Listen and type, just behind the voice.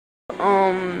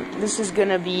This is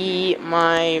gonna be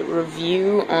my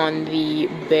review on the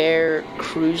Bear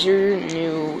Cruzer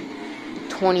new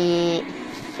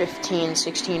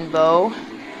 2015-16 bow.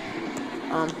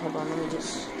 Hold on, let me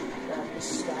just grab the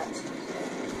stats.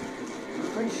 I'm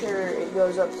pretty sure it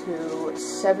goes up to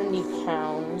 70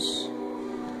 pounds.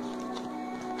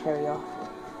 There we go.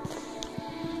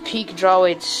 Peak draw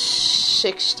weight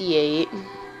 68.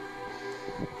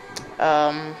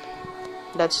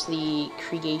 That's the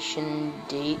creation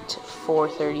date,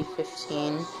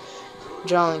 4/30/15.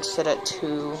 Draw length set at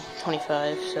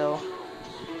 225, so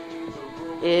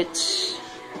it's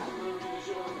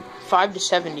 5 to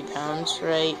 70 pounds,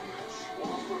 right?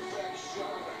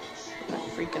 My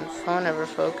freaking phone never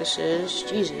focuses.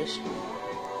 Jesus.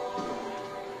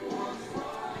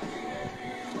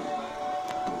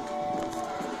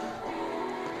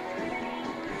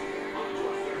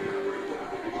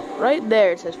 Right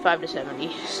there it says 5 to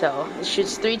 70, so it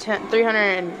shoots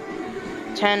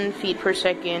 310 feet per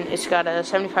second. It's got a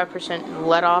 75%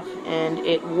 let off, and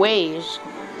it weighs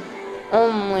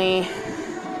only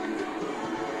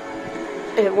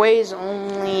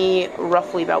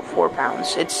roughly about 4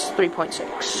 pounds. It's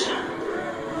 3.6.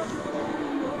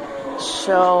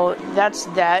 So that's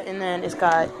that, and then it's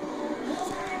got a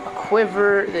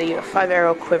quiver, the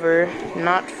 5-arrow quiver,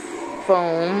 not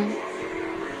foam.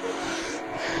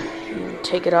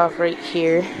 Take it off right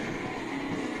here.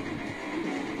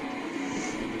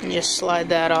 And just slide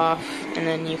that off, and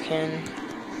then you can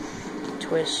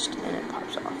twist and it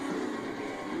pops off.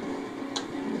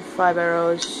 5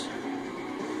 arrows,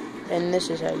 and this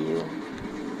is how you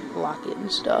lock it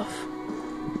and stuff.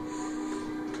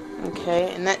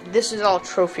 Okay, and this is all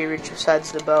Trophy Ridge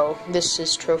besides the bow. This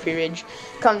is Trophy Ridge.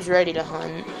 Comes ready to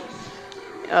hunt.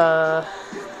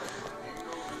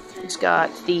 It's got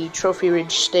the Trophy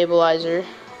Ridge stabilizer,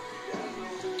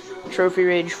 Trophy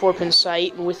Ridge 4-pin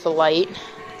sight with the light,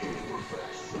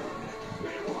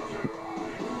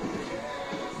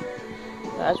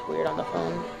 that's weird on the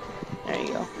phone. There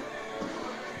you go.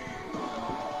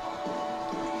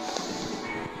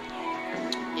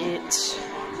 It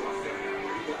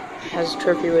has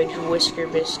Trophy Ridge whisker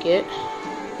biscuit,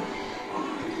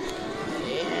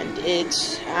 and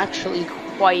it's actually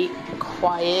quite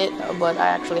quiet, but I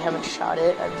actually haven't shot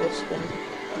it. I've just been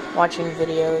watching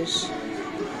videos.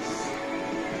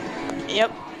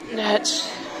 Yep, that's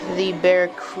the Bear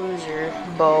Cruzer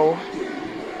bow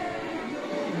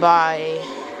by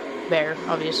Bear,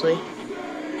 obviously.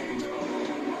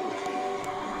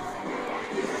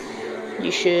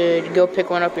 You should go pick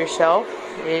one up yourself.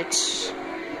 It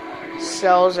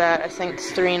sells at, I think,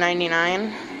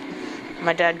 $3.99.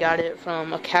 My dad got it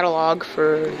from a catalog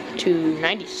for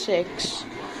 $2.96,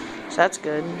 so that's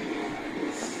good.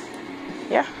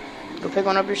 Yeah, go pick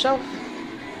one up yourself.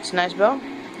 It's a nice bow,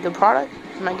 good product.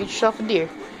 You might get yourself a deer.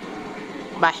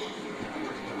 Bye.